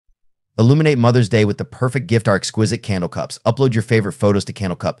Illuminate Mother's Day with the perfect gift, Our Exquisite Candle Cups. Upload your favorite photos to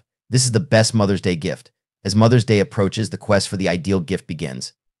Candle Cup. This is the best Mother's Day gift. As Mother's Day approaches, the quest for the ideal gift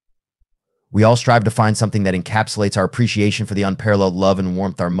begins. We all strive to find something that encapsulates our appreciation for the unparalleled love and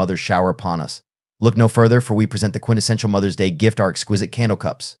warmth our mothers shower upon us. Look no further, for we present the quintessential Mother's Day gift, Our Exquisite Candle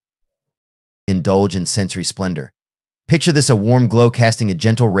Cups. Indulge in sensory splendor. Picture this: a warm glow casting a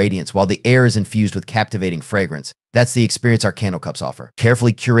gentle radiance while the air is infused with captivating fragrance. That's the experience our candle cups offer.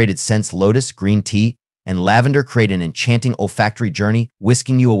 Carefully curated scents, lotus, green tea, and lavender create an enchanting olfactory journey,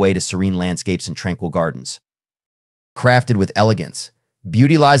 whisking you away to serene landscapes and tranquil gardens. Crafted with elegance,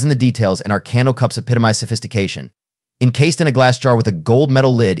 beauty lies in the details, and our candle cups epitomize sophistication. Encased in a glass jar with a gold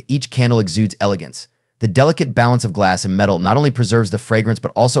metal lid, each candle exudes elegance. The delicate balance of glass and metal not only preserves the fragrance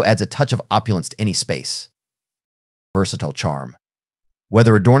but also adds a touch of opulence to any space. Versatile charm.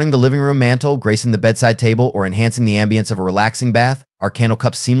 Whether adorning the living room mantle, gracing the bedside table, or enhancing the ambience of a relaxing bath, our candle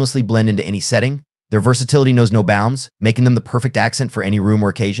cups seamlessly blend into any setting. Their versatility knows no bounds, making them the perfect accent for any room or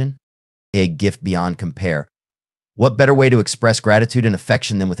occasion. A gift beyond compare. What better way to express gratitude and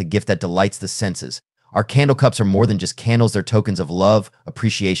affection than with a gift that delights the senses? Our candle cups are more than just candles, they're tokens of love,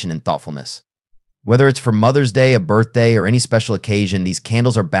 appreciation, and thoughtfulness. Whether it's for Mother's Day, a birthday, or any special occasion, these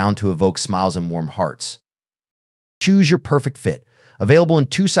candles are bound to evoke smiles and warm hearts. Choose your perfect fit. Available in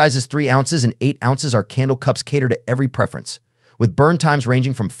 2 sizes, 3 ounces and 8 ounces, our candle cups cater to every preference. With burn times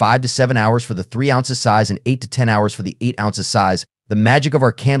ranging from 5 to 7 hours for the 3 ounces size and 8 to 10 hours for the 8 ounces size, the magic of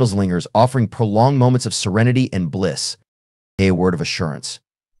our candles lingers, offering prolonged moments of serenity and bliss. A word of assurance.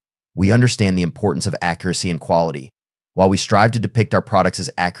 We understand the importance of accuracy and quality. While we strive to depict our products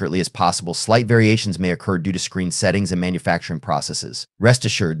as accurately as possible, slight variations may occur due to screen settings and manufacturing processes. Rest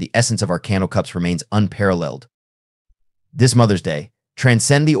assured, the essence of our candle cups remains unparalleled. This Mother's Day,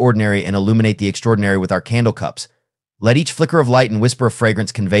 transcend the ordinary and illuminate the extraordinary with our candle cups. Let each flicker of light and whisper of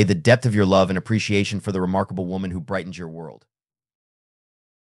fragrance convey the depth of your love and appreciation for the remarkable woman who brightens your world.